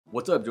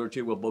What's up, George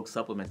here with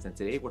BulkSupplements, and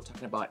today we're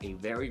talking about a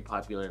very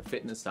popular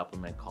fitness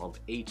supplement called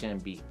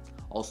HMB,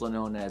 also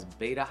known as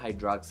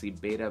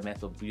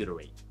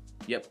B-Hydroxy-B-methylbutyrate.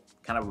 Yep,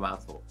 kind of a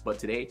mouthful, but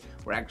today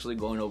we're actually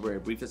going over a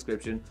brief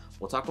description.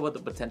 We'll talk about the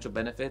potential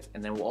benefits,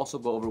 and then we'll also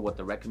go over what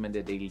the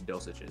recommended daily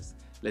dosage is.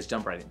 Let's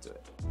jump right into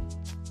it.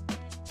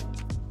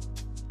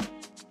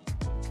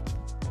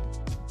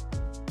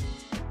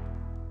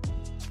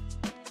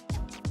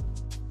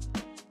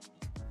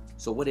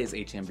 So what is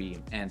HMB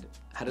and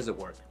how does it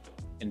work?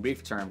 In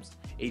brief terms,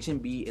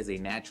 HMB is a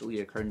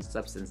naturally occurring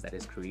substance that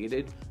is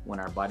created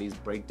when our bodies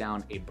break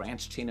down a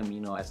branched chain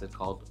amino acid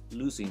called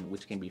leucine,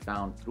 which can be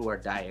found through our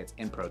diet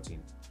and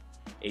protein.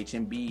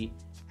 HMB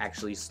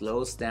actually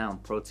slows down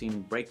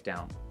protein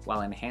breakdown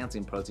while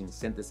enhancing protein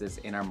synthesis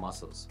in our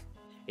muscles.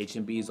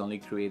 HMB is only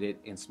created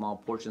in small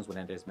portions when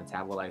it is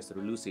metabolized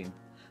through leucine.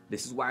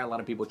 This is why a lot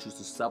of people choose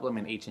to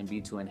supplement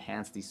HMB to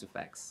enhance these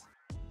effects.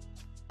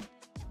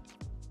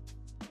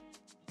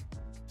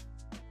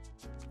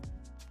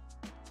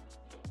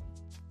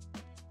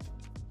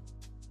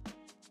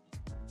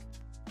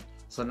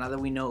 So now that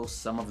we know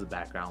some of the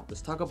background,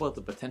 let's talk about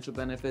the potential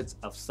benefits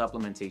of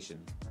supplementation.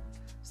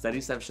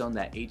 Studies have shown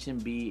that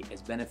HMB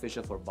is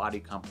beneficial for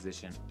body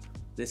composition.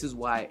 This is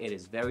why it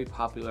is very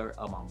popular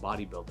among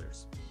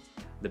bodybuilders.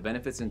 The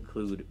benefits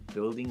include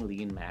building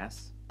lean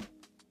mass,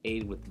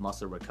 aid with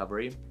muscle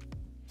recovery,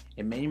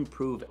 it may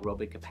improve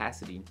aerobic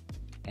capacity,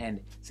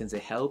 and since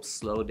it helps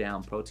slow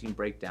down protein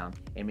breakdown,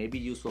 it may be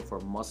useful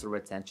for muscle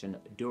retention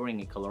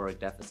during a caloric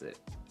deficit.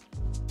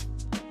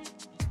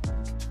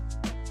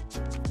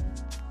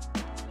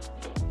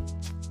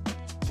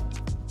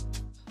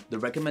 The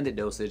recommended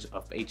dosage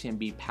of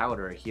HMB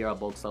powder here at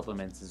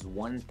BulkSupplements is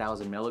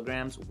 1,000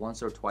 milligrams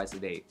once or twice a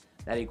day.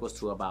 That equals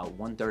to about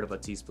 1/3 of a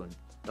teaspoon.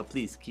 But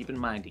please keep in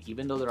mind,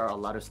 even though there are a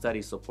lot of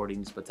studies supporting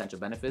these potential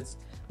benefits,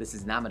 this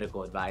is not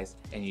medical advice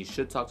and you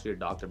should talk to your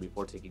doctor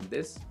before taking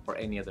this or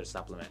any other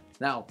supplement.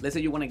 Now, let's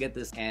say you want to get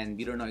this and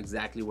you don't know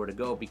exactly where to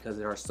go because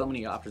there are so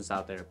many options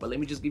out there. But let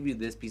me just give you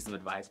this piece of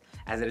advice,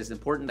 as it is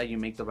important that you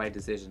make the right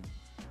decision.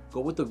 Go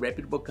with a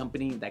reputable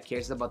company that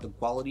cares about the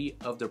quality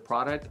of their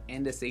product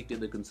and the safety of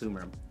the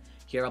consumer.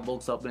 Here at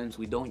BulkSupplements,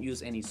 we don't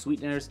use any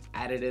sweeteners,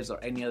 additives,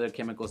 or any other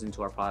chemicals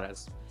into our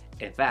products.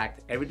 In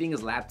fact, everything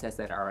is lab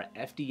tested at our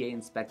FDA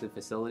inspected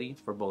facility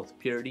for both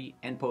purity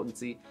and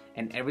potency,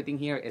 and everything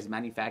here is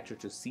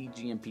manufactured to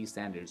CGMP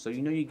standards, so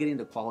you know you're getting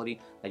the quality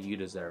that you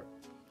deserve.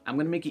 I'm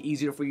going to make it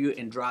easier for you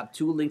and drop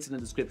 2 links in the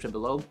description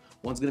below.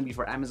 One's going to be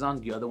for Amazon,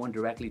 the other one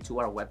directly to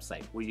our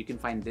website, where you can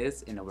find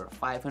this and over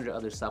 500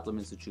 other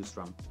supplements to choose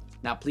from.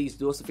 Now please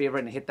do us a favor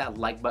and hit that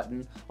like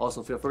button.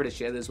 Also feel free to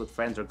share this with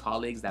friends or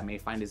colleagues that may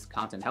find this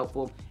content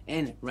helpful.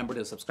 And remember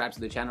to subscribe to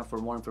the channel for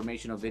more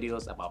informational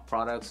videos about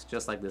products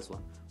just like this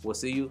one. We'll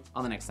see you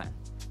on the next time.